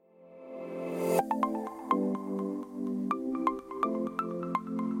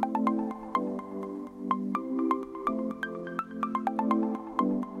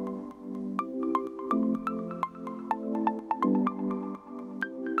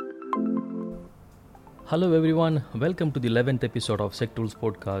Hello everyone, welcome to the 11th episode of SecTools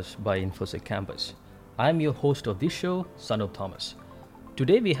podcast by InfoSec Campus. I'm your host of this show, Sanoop Thomas.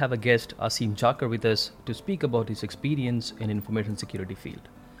 Today we have a guest, Aseem Jakhar, with us to speak about his experience in information security field.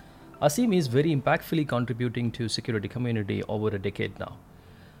 Aseem is very impactfully contributing to security community over a decade now.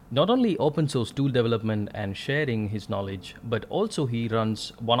 Not only open source tool development and sharing his knowledge, but also he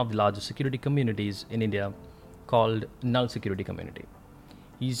runs one of the largest security communities in India called Null Security Community.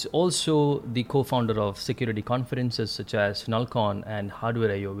 He's also the co-founder of security conferences such as NullCon and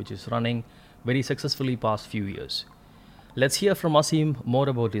Hardware IO, which is running very successfully past few years. Let's hear from Aseem more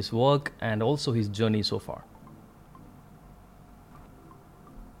about his work and also his journey so far.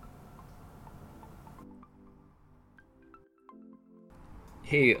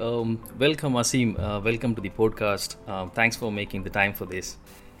 Hey, welcome Aseem. Welcome to the podcast. Thanks for making the time for this.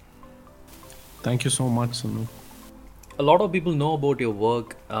 Thank you so much, Sanu. A lot of people know about your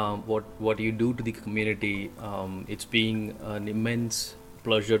work, what you do to the community. It's been an immense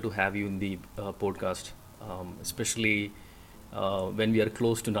pleasure to have you in the podcast, especially when we are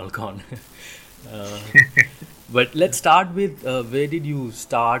close to NullCon. uh, but let's start with where did you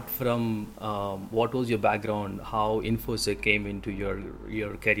start from? What was your background? How InfoSec came into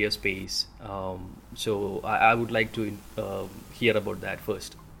your career space? So I would like to hear about that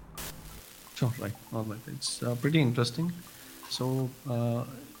first. Sure, right. All right. It's pretty interesting. So,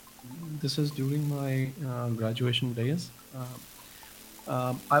 this is during my graduation days.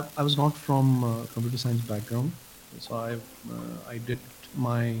 I was not from computer science background, so I did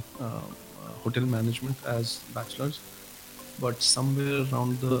my hotel management as bachelor's. But somewhere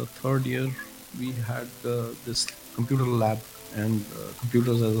around the third year, we had this computer lab and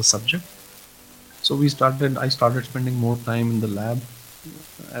computers as a subject. So I started spending more time in the lab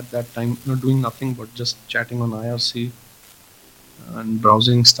at that time, doing nothing but just chatting on IRC and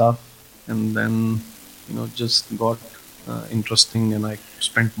browsing stuff, and then just got interesting, and I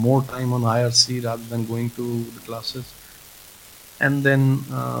spent more time on IRC rather than going to the classes. And then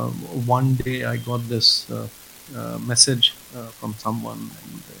one day I got this message from someone,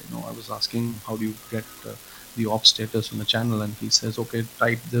 and I was asking, how do you get the op status in a channel? And he says, okay,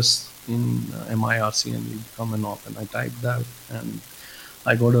 type this in MIRC and you become an op. And I typed that, and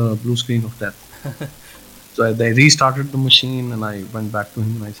I got a blue screen of death. So they restarted the machine, and I went back to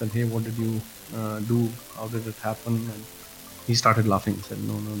him and I said, hey, what did you do? How did it happen? And he started laughing. He said,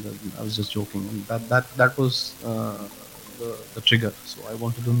 no, I was just joking. And that was the trigger. So I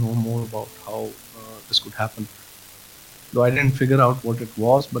wanted to know more about how this could happen. Though I didn't figure out what it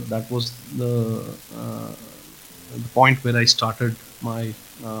was, but that was the point where I started my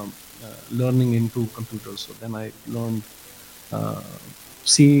learning into computers. So then I learned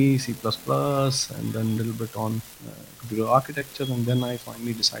C, C++, and then a little bit on computer architecture. And then I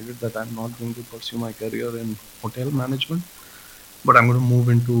finally decided that I'm not going to pursue my career in hotel management, but I'm going to move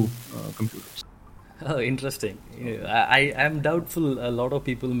into computers. Oh, interesting. I am doubtful a lot of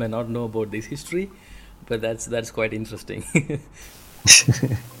people may not know about this history, but that's quite interesting.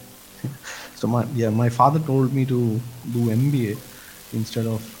 So my father told me to do MBA instead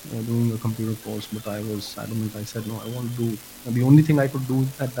of doing a computer course, but I was adamant. I said no, I want to do. The only thing I could do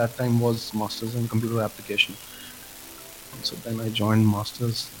at that time was masters in computer application. And so then I joined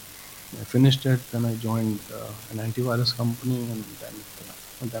masters. I finished it. Then I joined an antivirus company, and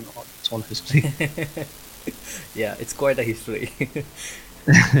then it's all history. Yeah, it's quite a history.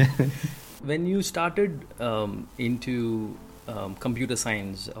 When you started into computer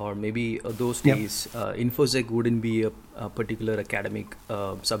science, or maybe those Yep. days, InfoSec wouldn't be a particular academic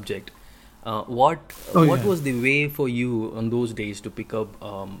subject. What Oh what yeah. was the way for you on those days to pick up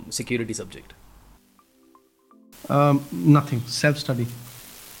security subject? Nothing. Self-study.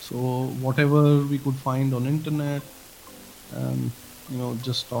 So whatever we could find on internet, and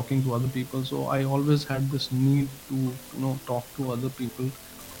just talking to other people. So I always had this need to talk to other people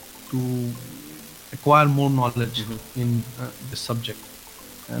to acquire more knowledge in this subject,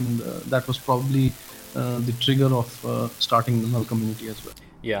 and that was probably the trigger of starting the null community as well.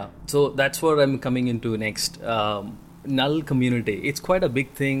 Yeah, so that's where I'm coming into next. Null community. It's quite a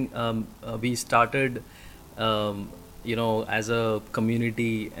big thing. We started, as a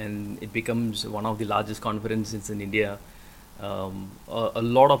community, and it becomes one of the largest conferences in India. A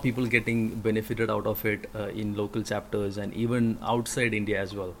lot of people getting benefited out of it in local chapters and even outside India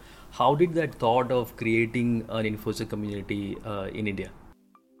as well. How did that thought of creating an InfoSec community in India?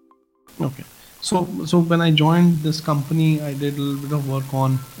 Okay. So when I joined this company, I did a little bit of work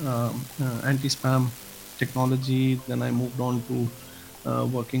on anti-spam technology. Then I moved on to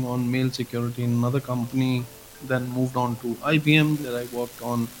working on mail security in another company. Then moved on to IBM, where I worked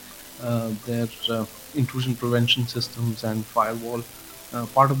on their intrusion prevention systems and firewall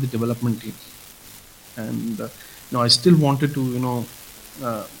part of the development teams. And I still wanted to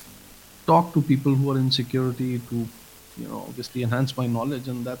uh, talk to people who are in security to obviously enhance my knowledge.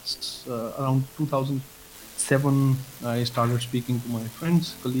 And that's around 2007 I started speaking to my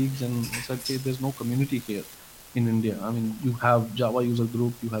friends, colleagues, and I said, hey, there's no community here in India. I mean, you have Java user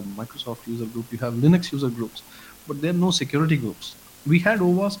group, you have Microsoft user group, you have Linux user groups, but there are no security groups. We had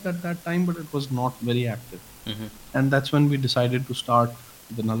OWASP at that time, but it was not very active. And that's when we decided to start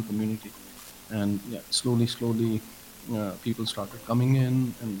the null community. And yeah, slowly people started coming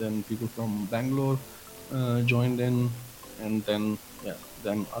in, and then people from Bangalore joined in, and then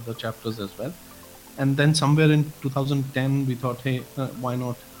then other chapters as well. And then somewhere in 2010 we thought, hey, why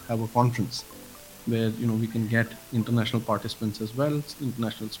not have a conference where we can get international participants as well,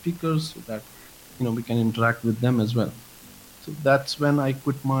 international speakers, so that we can interact with them as well. So that's when I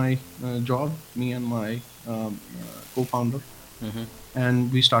quit my job, me and my co-founder,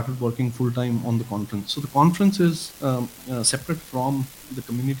 and we started working full time on the conference. So the conference is separate from the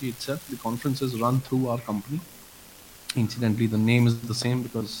community itself. The conference is run through our company. Incidentally, the name is the same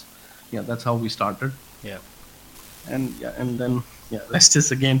because that's how we started. Yeah. And then rest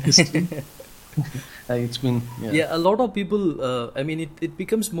is again history. It's been a lot of people, I mean, it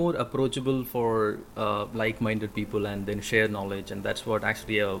becomes more approachable for like-minded people, and then share knowledge, and that's what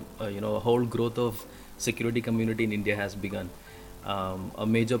actually a whole growth of security community in India has begun. A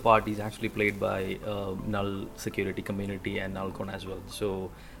major part is actually played by null security community and nullcon as well. So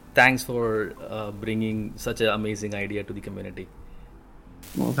thanks for bringing such an amazing idea to the community.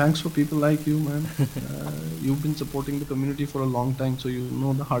 Well, thanks for people like you, man. You've been supporting the community for a long time, so you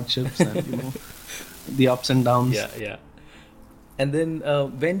know the hardships and the ups and downs. Yeah. And then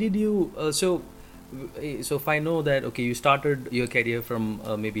when did you? So if I know that, okay, you started your career from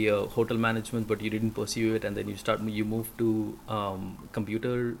maybe a hotel management, but you didn't pursue it, and then you moved to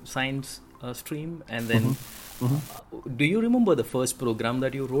computer science stream, and then. Do you remember the first program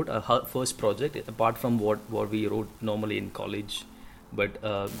that you wrote, first project, apart from what we wrote normally in college, but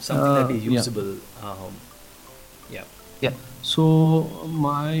something that is usable? Yeah. So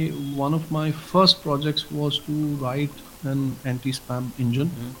one of my first projects was to write an anti-spam engine.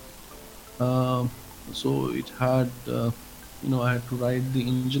 So it had, I had to write the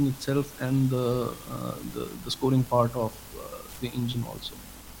engine itself and the scoring part of the engine also.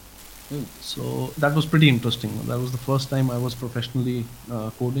 So that was pretty interesting. That was the first time I was professionally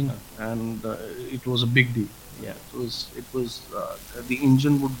coding, and it was a big deal. Yeah, it was the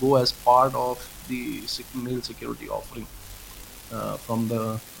engine would go as part of the mail security offering from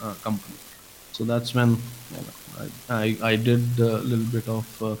the company. So that's when I did a little bit of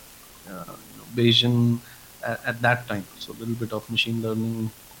Bayesian at that time. So a little bit of machine learning,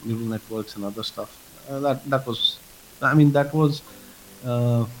 neural networks, and other stuff. That was, I mean, that was.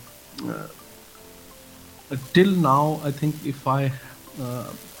 Till now, I think if I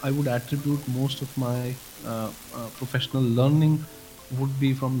would attribute most of my professional learning would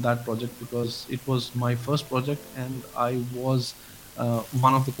be from that project, because it was my first project and I was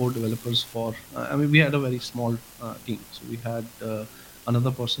one of the core developers for. I mean, we had a very small team, so we had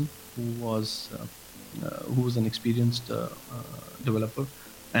another person who was an experienced developer,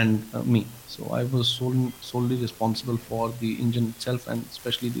 and me. So I was solely responsible for the engine itself, and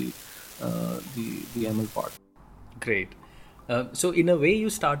especially the ML part. Great. So in a way, you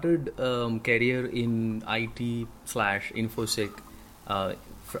started career in IT/infosec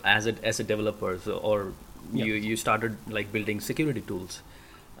as a developer, or you started like building security tools.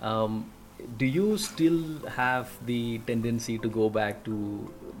 Do you still have the tendency to go back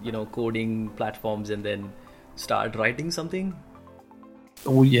to coding platforms and then start writing something?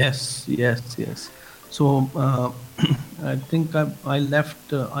 Oh yes. So I think I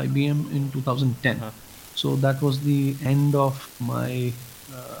left IBM in 2010. So that was the end of my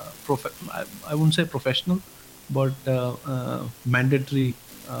I wouldn't say professional, but mandatory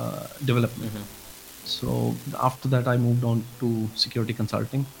development. So after that, I moved on to security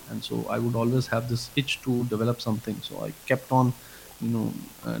consulting, and so I would always have this itch to develop something. So I kept on,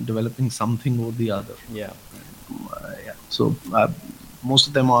 developing something or the other. Yeah. So most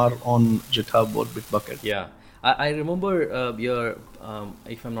of them are on GitHub or Bitbucket. Yeah. I remember your,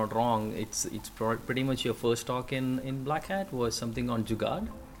 if I'm not wrong, it's pretty much your first talk in Black Hat was something on Jugaad.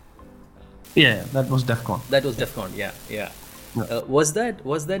 Yeah, that was DEF CON. That was DEF CON, yeah. Was that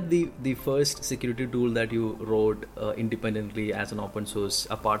the first security tool that you wrote independently as an open source,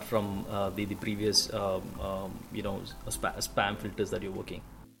 apart from the previous spam filters that you're working?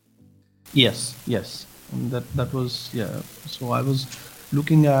 Yes, and that was So I was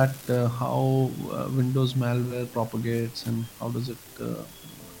looking at how Windows malware propagates and how does it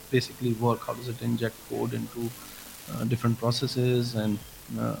basically work, how does it inject code into different processes uh,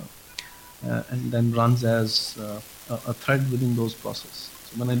 and then runs as a thread within those processes.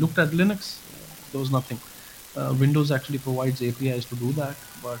 So when I looked at Linux, there was nothing. Windows actually provides APIs to do that,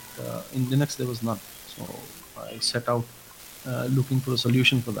 but in Linux there was none. So I set out looking for a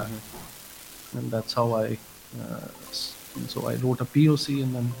solution for that, and that's how so I wrote a POC,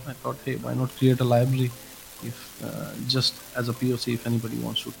 and then I thought, hey, why not create a library if just as a POC if anybody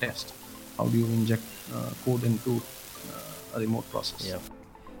wants to test how do you inject code into a remote process. Yeah.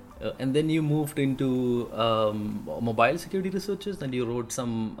 And then you moved into mobile security researches, and you wrote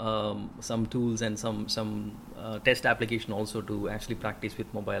some tools and some test application also to actually practice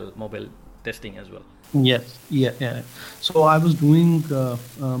with mobile testing as well. Yes, yeah, yeah. So I was doing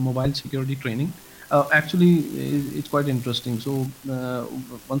mobile security training. Actually, it's quite interesting. So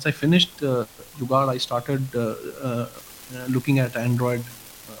once I finished Jugaad, I started looking at Android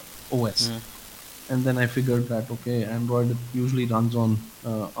OS, and then I figured that okay, Android usually runs on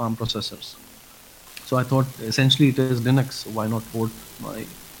ARM processors. So I thought essentially it is Linux. So why not port my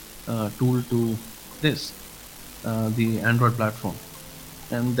tool to this, the Android platform?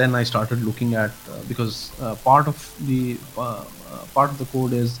 And then I started looking at because part of the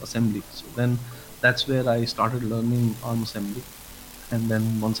code is assembly. So then that's where I started learning ARM assembly. And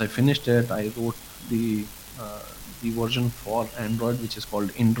then once I finished it, I wrote the uh, the version for Android, which is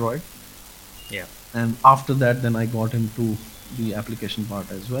called Android. Yeah. And after that, then I got into the application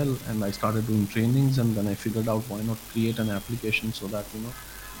part as well, and I started doing trainings. And then I figured out why not create an application so that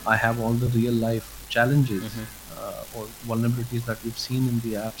I have all the real life challenges or vulnerabilities that we've seen in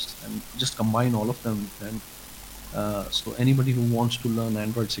the apps, and just combine all of them. And so anybody who wants to learn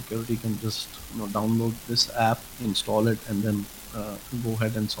Android security can just download this app, install it, and then go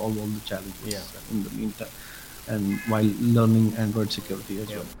ahead and solve all the Yeah. challenges in the meantime, and while learning Android security as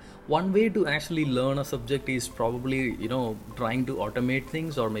Yeah. well. One way to actually learn a subject is probably, trying to automate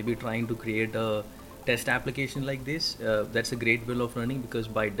things, or maybe trying to create a test application like this. That's a great way of learning, because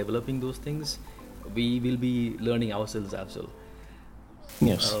by developing those things, we will be learning ourselves as well.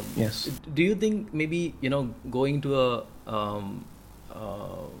 Yes, Um, yes. do you think maybe, going to a uh,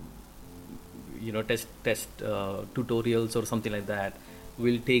 test tutorials or something like that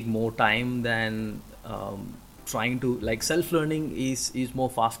will take more time than trying to, like, self learning is more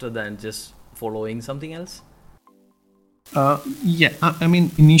faster than just following something else? Yeah, I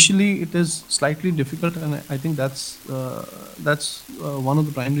mean, initially it is slightly difficult, and I think that's one of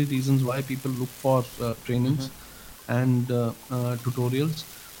the primary reasons why people look for trainings and tutorials.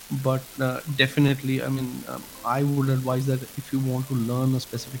 But definitely, I mean, I would advise that if you want to learn a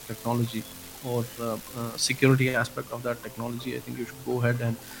specific technology or security aspect of that technology, I think you should go ahead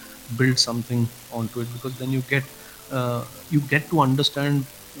and build something onto it, because then you get to understand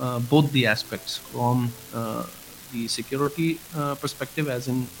both the aspects from the security perspective, as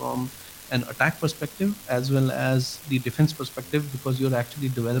in from an attack perspective, as well as the defense perspective, because you're actually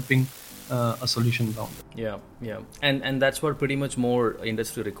developing a solution around it. Yeah, yeah, and that's what pretty much more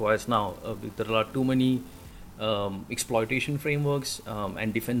industry requires now. There are too many exploitation frameworks,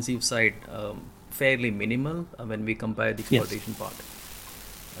 and defensive side fairly minimal when we compare the Yes, exploitation part.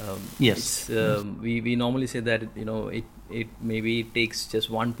 yes, It's yes, we normally say that it maybe takes just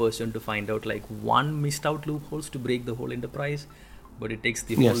one person to find out, like, one missed out loopholes to break the whole enterprise, but it takes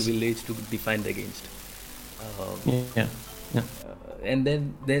the whole yes, village to defend against. Um, yeah, yeah, and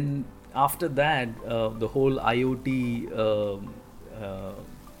then after that, the whole IoT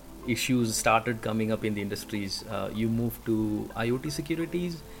issues started coming up in the industries. You moved to IoT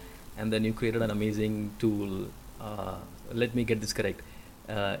securities, and then you created an amazing tool. Let me get this correct.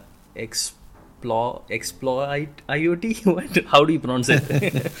 Uh, exploit IoT. What? How do you pronounce it?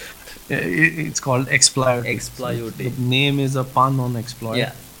 It's called exploit. So the Exploit. name is a pun on exploit.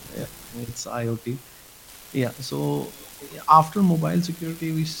 Yeah. Yeah, it's IoT. Yeah. So after mobile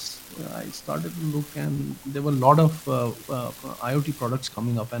security, I started to look, and there were a lot of IoT products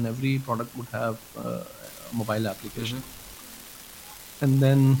coming up, and every product would have a mobile application. And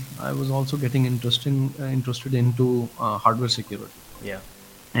then I was also getting interested into hardware security. Yeah.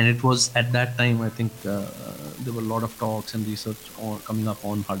 And it was at that time, I think there were a lot of talks and research coming up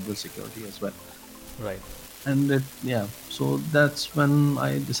on hardware security as well. Right. And yeah, so that's when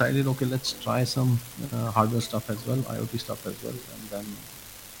I decided, okay, let's try some hardware stuff as well, IoT stuff as well. And then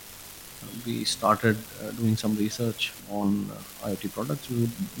we started doing some research on IoT products. We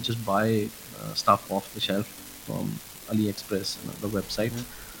would just buy stuff off the shelf from AliExpress and other websites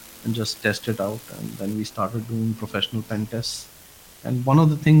and just test it out. And then we started doing professional pen tests. And one of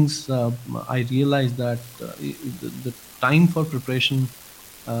the things I realized that the time for preparation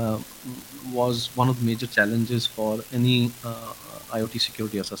uh, was one of the major challenges for any IoT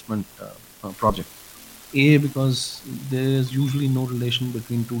security assessment project. A, because there is usually no relation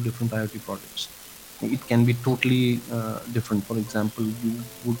between two different IoT projects. It can be totally different. For example, you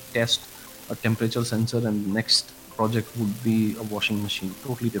would test a temperature sensor, and the next project would be a washing machine.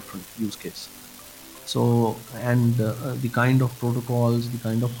 Totally different use case. So, and the kind of protocols, the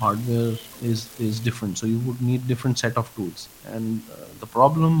kind of hardware is different. So you would need different set of tools. And the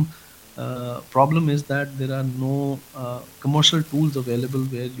problem is that there are no commercial tools available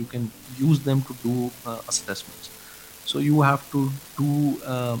where you can use them to do assessments. So you have to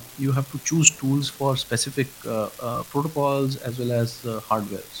choose tools for specific protocols as well as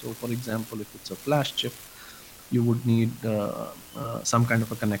hardware. So for example, if it's a flash chip, you would need some kind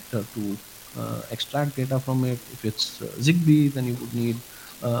of a connector to extract data from it. If it's Zigbee, then you would need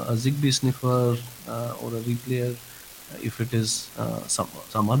a Zigbee sniffer or a replayer. If it is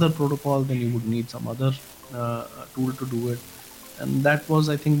some other protocol, then you would need some other tool to do it. And that was,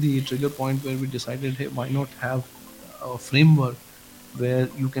 I think, the trigger point where we decided, hey, why not have a framework where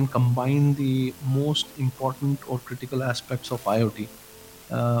you can combine the most important or critical aspects of IoT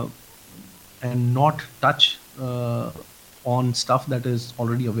uh, and not touch on stuff that is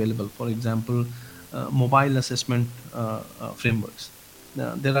already available. For example, mobile assessment frameworks.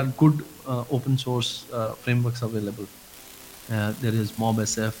 There are good open source frameworks available. There is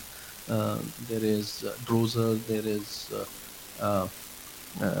MobSF, there is Drozer, there is uh,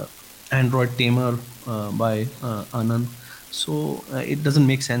 uh, Android Tamer by Anand. So it doesn't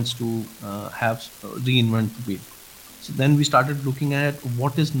make sense to have reinvent the wheel. So then we started looking at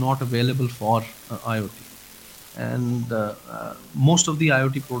what is not available for IoT. And most of the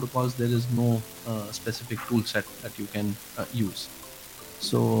IoT protocols, there is no specific tool set that you can use.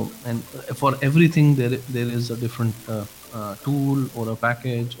 So, and for everything, there is a different tool or a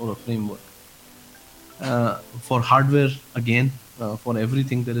package or a framework. For hardware, again, for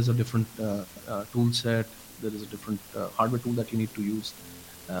everything, there is a different tool set. There is a different hardware tool that you need to use.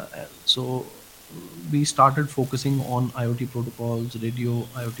 So we started focusing on IoT protocols, radio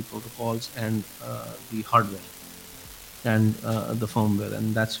IoT protocols, and the hardware and the firmware.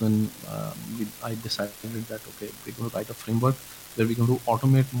 And that's when I decided that, okay, we're going to write a framework where we're going to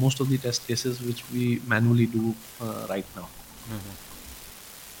automate most of the test cases which we manually do right now.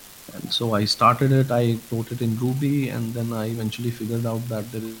 And so I started it, I wrote it in Ruby, and then I eventually figured out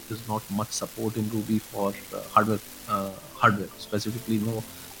that there is not much support in Ruby for hardware, specifically no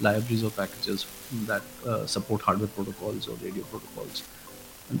libraries or packages that support hardware protocols or radio protocols.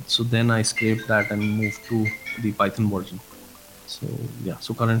 And so then I scraped that and moved to the Python version. So yeah,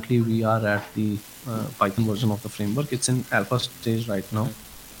 so currently we are at the Python version of the framework. It's in alpha stage right now,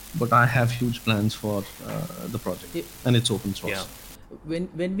 but I have huge plans for the project, Yeah. and it's open Yeah. source.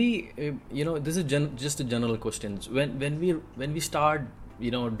 When we this is just a general questions. When we start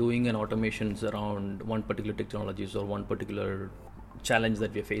doing an automations around one particular technologies or one particular challenge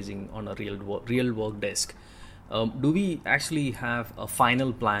that we're facing on a real work desk, do we actually have a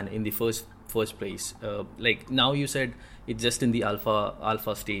final plan in the first place? Like now you said it's just in the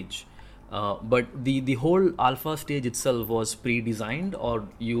alpha stage. But the whole alpha stage itself was pre-designed, or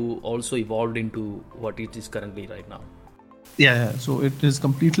you also evolved into what it is currently right now? Yeah, so it is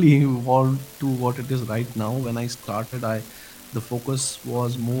completely evolved to what it is right now. When I started, I the focus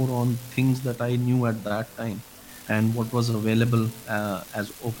was more on things that I knew at that time and what was available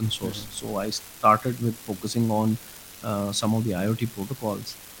as open source. So I started with focusing on some of the IoT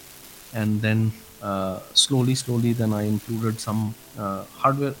protocols, and then slowly, then I included some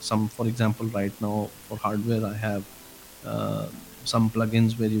hardware. Some, for example, right now for hardware, I have uh, some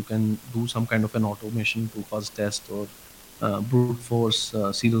plugins where you can do some kind of an automation to fuzz test or brute force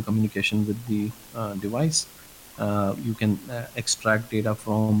serial communication with the device. You can extract data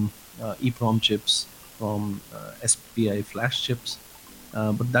from EEPROM chips, from SPI flash chips.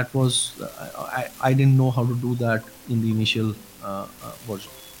 But that was I didn't know how to do that in the initial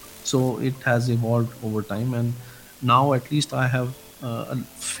version. So it has evolved over time, and now at least I have a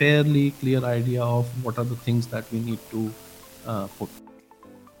fairly clear idea of what are the things that we need to put.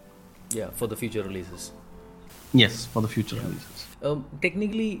 Yeah, for the future releases. Yes, for the future Yeah. releases.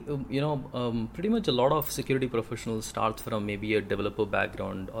 Technically, pretty much a lot of security professionals start from maybe a developer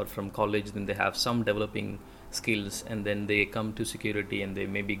background or from college. Then they have some developing skills, and then they come to security, and they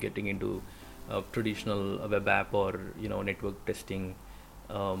may be getting into traditional web app or network testing,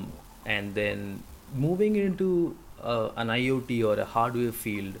 and then moving into an IoT or a hardware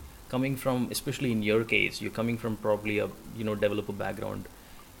field coming from, especially in your case, you're coming from probably a developer background,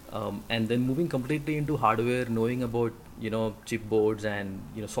 and then moving completely into hardware, knowing about chip boards and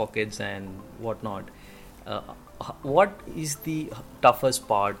sockets and whatnot. Uh, what is the toughest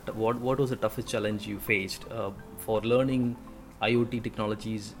part? What was the toughest challenge you faced for learning IoT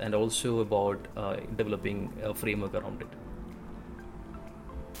technologies and also about developing a framework around it?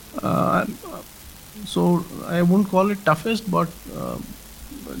 Uh, so I won't call it toughest, but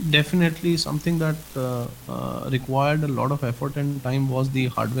definitely something that required a lot of effort and time was the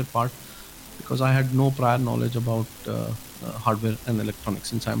hardware part, because I had no prior knowledge about hardware and electronics,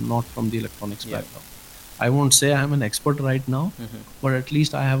 since I'm not from the electronics Yeah. background. I won't say I'm an expert right now, Mm-hmm. but at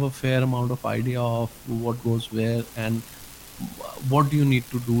least I have a fair amount of idea of what goes where and what do you need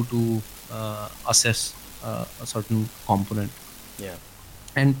to do to assess a certain component. Yeah.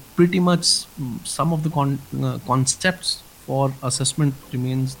 And pretty much some of the concepts for assessment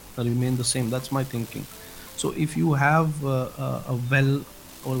remain the same. That's my thinking. So if you have a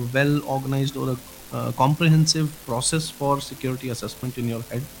well organized or a comprehensive process for security assessment in your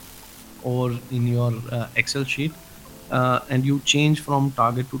head or in your Excel sheet, and you change from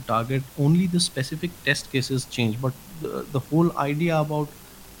target to target, only the specific test cases change, but the whole idea about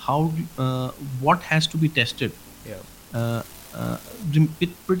how what has to be tested, Yeah. uh, uh,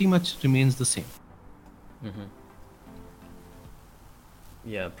 it pretty much remains the same. Mm-hmm.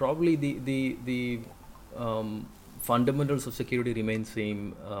 Yeah, probably the fundamentals of security remain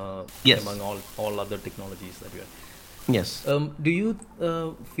same Yes. among all other technologies that we are. Yes. Do you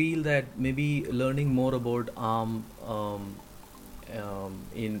feel that maybe learning more about ARM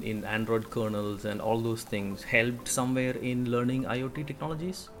in Android kernels and all those things helped somewhere in learning IoT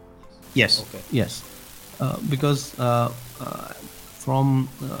technologies? Yes. Okay. Yes. Because from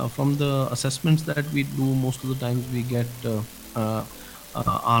the assessments that we do, most of the times we get uh,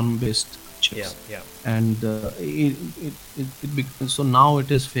 ARM based Yeah. chips, Yeah. and so now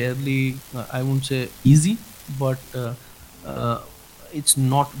it is fairly, I won't say easy, but uh, it's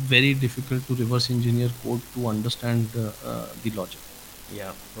not very difficult to reverse engineer code to understand the logic.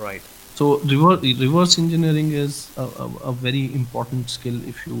 Yeah. Right. So reverse engineering is a very important skill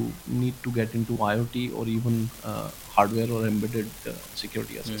if you need to get into IoT or even hardware or embedded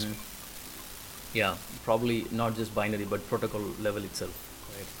security Mm-hmm. assessment. Yeah. Probably not just binary, but protocol level itself.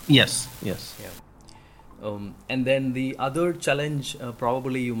 Right. Yes, yes. Yeah. And then the other challenge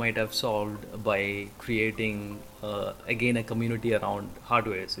probably you might have solved by creating again a community around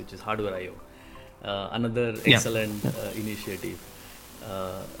hardwares, which is Hardware IO. Another Yeah, excellent yeah, initiative.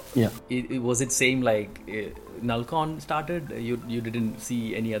 Uh, yeah. was it same like Nalcon started? You didn't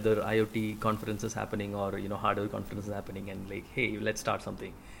see any other IoT conferences happening or hardware conferences happening, and like, hey, let's start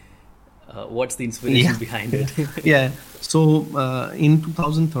something. What's the inspiration Yeah, behind yeah, it? yeah. So in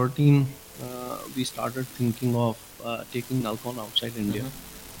 2013, we started thinking of taking Alcon outside India.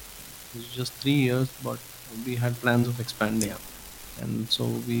 Mm-hmm. It was just 3 years, but we had plans of expanding. Yeah. And so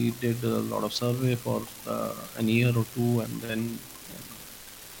we did a lot of survey for an year or two, and then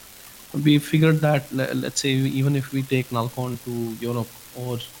we figured that let's say even if we take Nalcon to Europe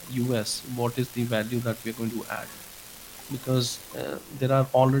or US, what is the value that we're going to add? Because there are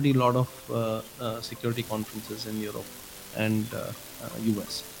already a lot of security conferences in Europe and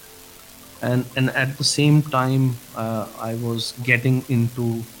US, and at the same time I was getting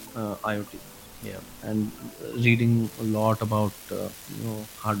into IoT Yeah. and reading a lot about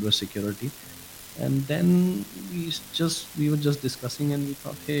hardware security. And then we were just discussing, and we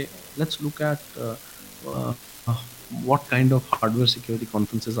thought, hey, let's look at uh, what kind of hardware security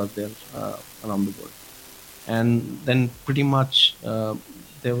conferences are there around the world. And then pretty much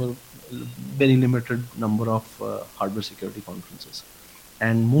there were very limited number of hardware security conferences,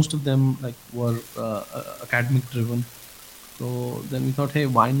 and most of them like were academic driven. So then we thought, hey,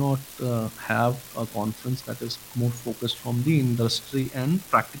 why not have a conference that is more focused from the industry and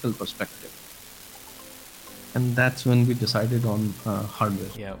practical perspective? And that's when we decided on hardware.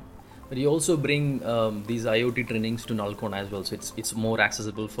 Yeah, but you also bring these IoT trainings to Nalcon as well, so it's more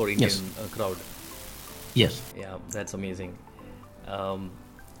accessible for Yes, Indian crowd. yes. Yeah, that's amazing. Um,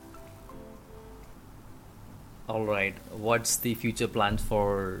 all right, what's the future plans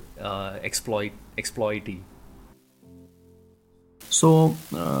for exploity? So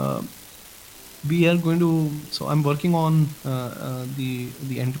we are going to. So I'm working on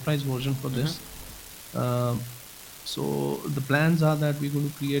the enterprise version for Mm-hmm. this. Uh, so the plans are that we're going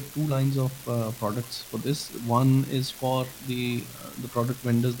to create two lines of products for this. One is for the product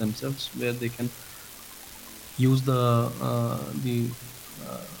vendors themselves, where they can use uh, the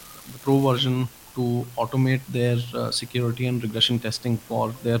the pro version to automate their security and regression testing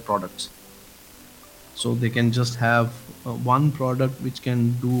for their products. So they can just have one product which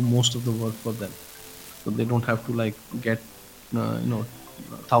can do most of the work for them. So they don't have to like get you know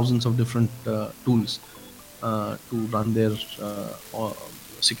thousands of different tools to run their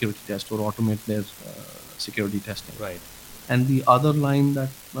security test or automate their security testing. Right. And the other line that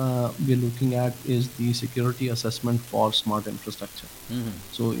we're looking at is the security assessment for smart infrastructure. Mm-hmm.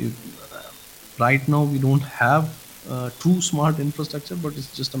 So right now we don't have true smart infrastructure, but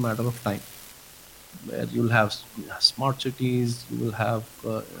it's just a matter of time where you'll have smart cities, you will have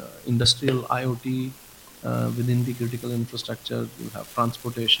industrial IoT within the critical infrastructure, you'll have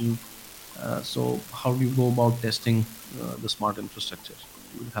transportation. So how do you go about testing the smart infrastructure?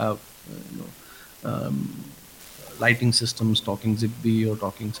 You'll have lighting systems talking Zigbee or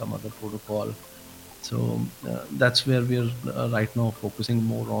talking some other protocol. So that's where we're right now focusing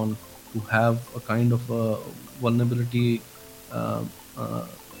more on, to have a kind of a vulnerability uh, uh,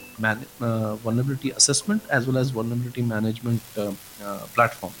 vulnerability assessment as well as vulnerability management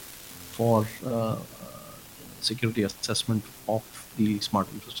platform for security assessment of the smart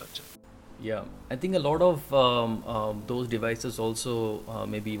infrastructure. Yeah, I think a lot of those devices also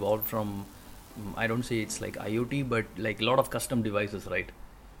maybe evolved from, I don't say it's like IoT, but like a lot of custom devices, right?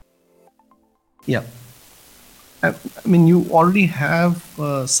 Yeah. I mean, you already have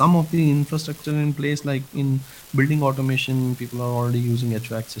some of the infrastructure in place, like in building automation, people are already using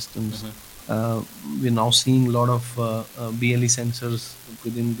HVAC systems. Mm-hmm. Uh, we're now seeing a lot of BLE sensors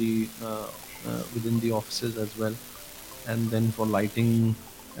within the offices as well. And then for lighting,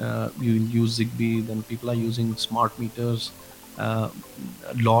 you use Zigbee. Then people are using smart meters. Uh,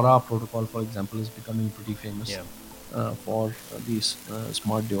 LoRa protocol, for example, is becoming pretty famous Yeah. for these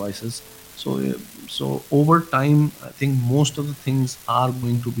smart devices. So, so over time, I think most of the things are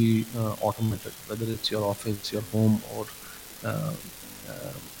going to be automated, whether it's your office, your home, or uh,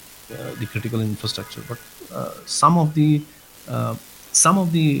 uh, the critical infrastructure. But some of the uh,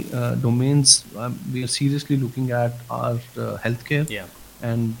 domains we are seriously looking at are healthcare Yeah.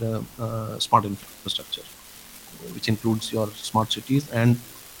 and smart infrastructure, which includes your smart cities and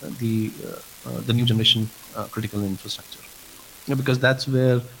the new generation critical infrastructure. Yeah, because that's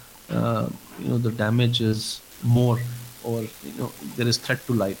where the damage is more, or there is threat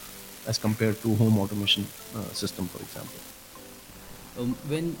to life as compared to home automation system, for example.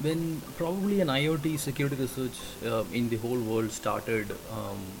 When probably an IoT security research in the whole world started,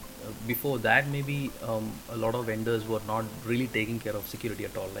 before that maybe a lot of vendors were not really taking care of security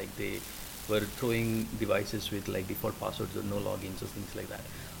at all. Like they were throwing devices with like default passwords or no logins or things like that.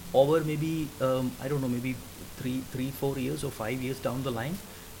 Over maybe I don't know, maybe 4 years or 5 years down the line,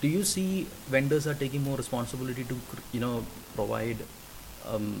 do you see vendors are taking more responsibility to provide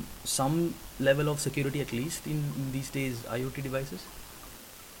some level of security at least in these days IoT devices?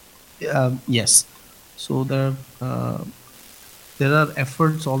 Yes. So there are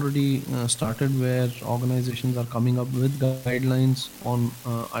efforts already started where organizations are coming up with guidelines on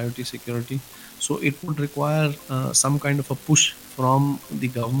IoT security. So it would require some kind of a push from the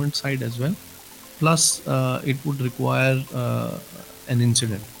government side as well. Plus, it would require an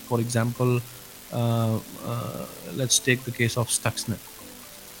incident. For example, let's take the case of Stuxnet.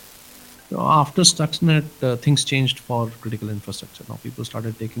 So after Stuxnet, things changed for critical infrastructure. Now people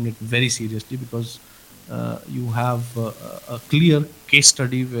started taking it very seriously because you have a clear case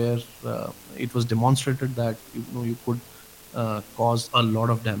study where it was demonstrated that you could cause a lot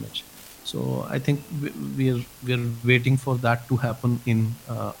of damage. So I think we're waiting for that to happen in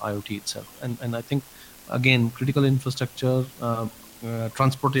IoT itself, and I think again critical infrastructure,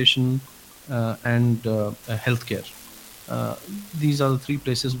 transportation, and healthcare. These are the three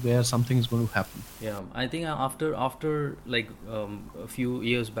places where something is going to happen. Yeah, I think after like a few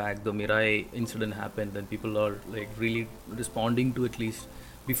years back, the Mirai incident happened, and people are like really responding to at least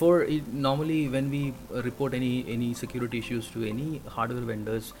before it, normally when we report any security issues to any hardware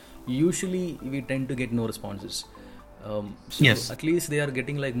vendors, usually we tend to get no responses. So Yes. at least they are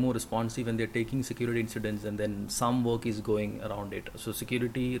getting like more responsive and they're taking security incidents and then some work is going around it. So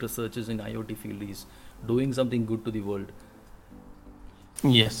security researchers in IoT field is doing something good to the world.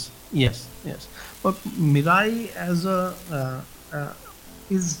 Yes, yes, yes. But Mirai as a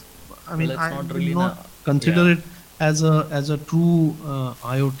is, I Well, mean, it's I not will really not yeah, consider it as a true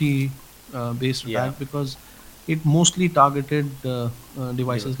IoT based yeah, attack, because it mostly targeted device.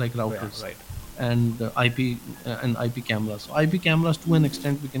 devices like Yeah, routers right. and IP cameras. So IP cameras, to an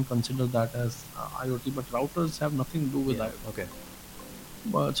extent, we can consider that as IoT, but routers have nothing to do with Yeah, IoT. okay.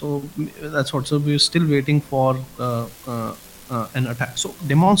 But so that's what. So we're still waiting for an attack. So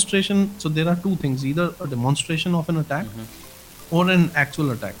demonstration. So there are two things: either a demonstration of an attack or an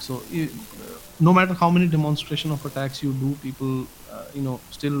actual attack. So no matter how many demonstration of attacks you do, people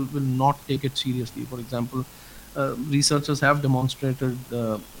still will not take it seriously. For example, researchers have demonstrated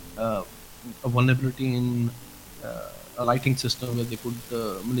uh, a vulnerability in a lighting system where they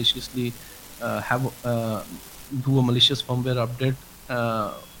could maliciously have do a malicious firmware update,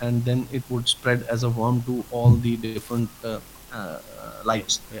 and then it would spread as a worm to all the different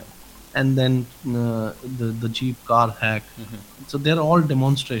lights. Yeah. And then the Jeep car hack. So they're all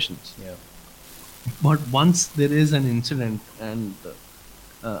demonstrations. Yeah. But once there is an incident, and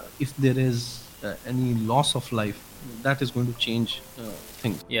if there is any loss of life, that is going to change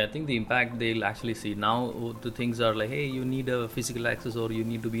things. Yeah, I think the impact they'll actually see now. The things are like, hey, you need a physical access or you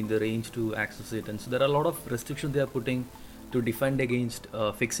need to be in the range to access it, and so there are a lot of restrictions they are putting to defend against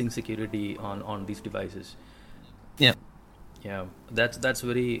fixing security on these devices. Yeah. Yeah, that's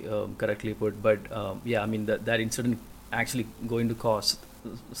very correctly put. But yeah, I mean that incident actually going to cause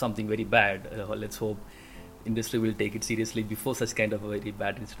something very bad. Let's hope industry will take it seriously before such kind of a very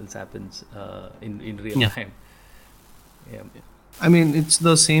bad incidents happens in real Yeah. time. Yeah. I mean, it's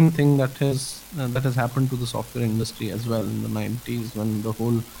the same thing that has happened to the software industry as well in the 90s, when the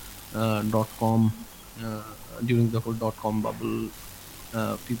whole dot com uh, during the whole dot com bubble,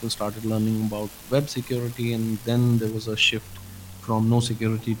 people started learning about web security, and then there was a shift from no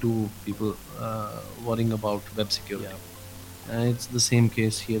security to people worrying about web security. Yeah. It's the same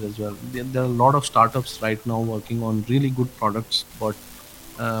case here as well. There are a lot of startups right now working on really good products, but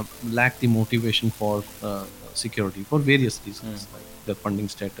lack the motivation for security for various reasons, like their funding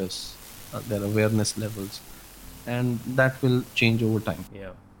status, their awareness levels, and that will change over time.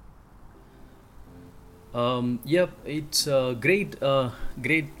 Yeah. Yep, it's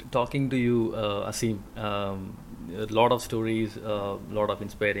great talking to you, Aseem. A lot of stories, a lot of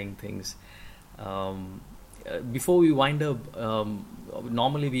inspiring things. Before we wind up,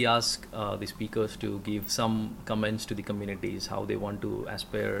 normally we ask the speakers to give some comments to the communities, how they want to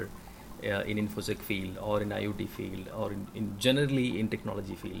aspire in InfoSec field or in IoT field or in generally in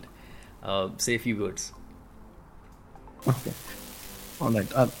technology field. Say a few words. Okay. All right.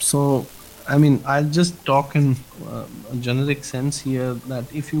 So, I mean, I'll just talk in a generic sense here, that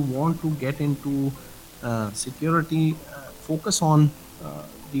if you want to get into security, focus on uh,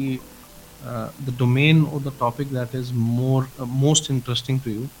 the the domain or the topic that is most interesting to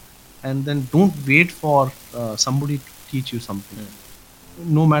you, and then don't wait for somebody to teach you something.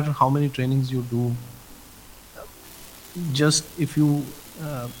 No matter how many trainings you do, just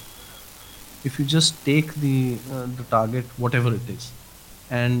uh, if you just take the target, whatever it is,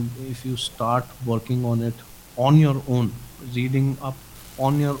 and if you start working on it on your own, reading up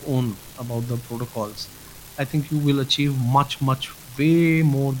on your own about the protocols, I think you will achieve much way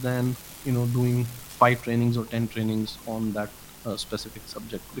more than doing 5 trainings or 10 trainings on that specific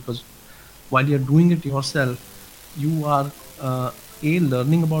subject. Because while you're doing it yourself, you are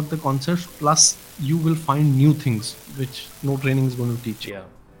learning about the concepts, plus you will find new things which no training is going to teach you. Yeah.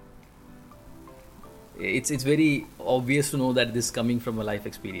 It's very obvious to know that this is coming from a life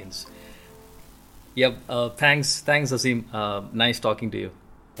experience. Yep. Thanks, Aseem. Nice talking to you.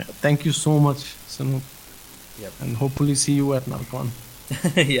 Yeah, thank you so much, Sanu, Yep. and hopefully see you at Narcon.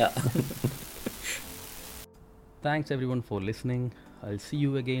 Yeah. Thanks everyone for listening. I'll see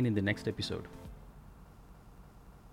you again in the next episode.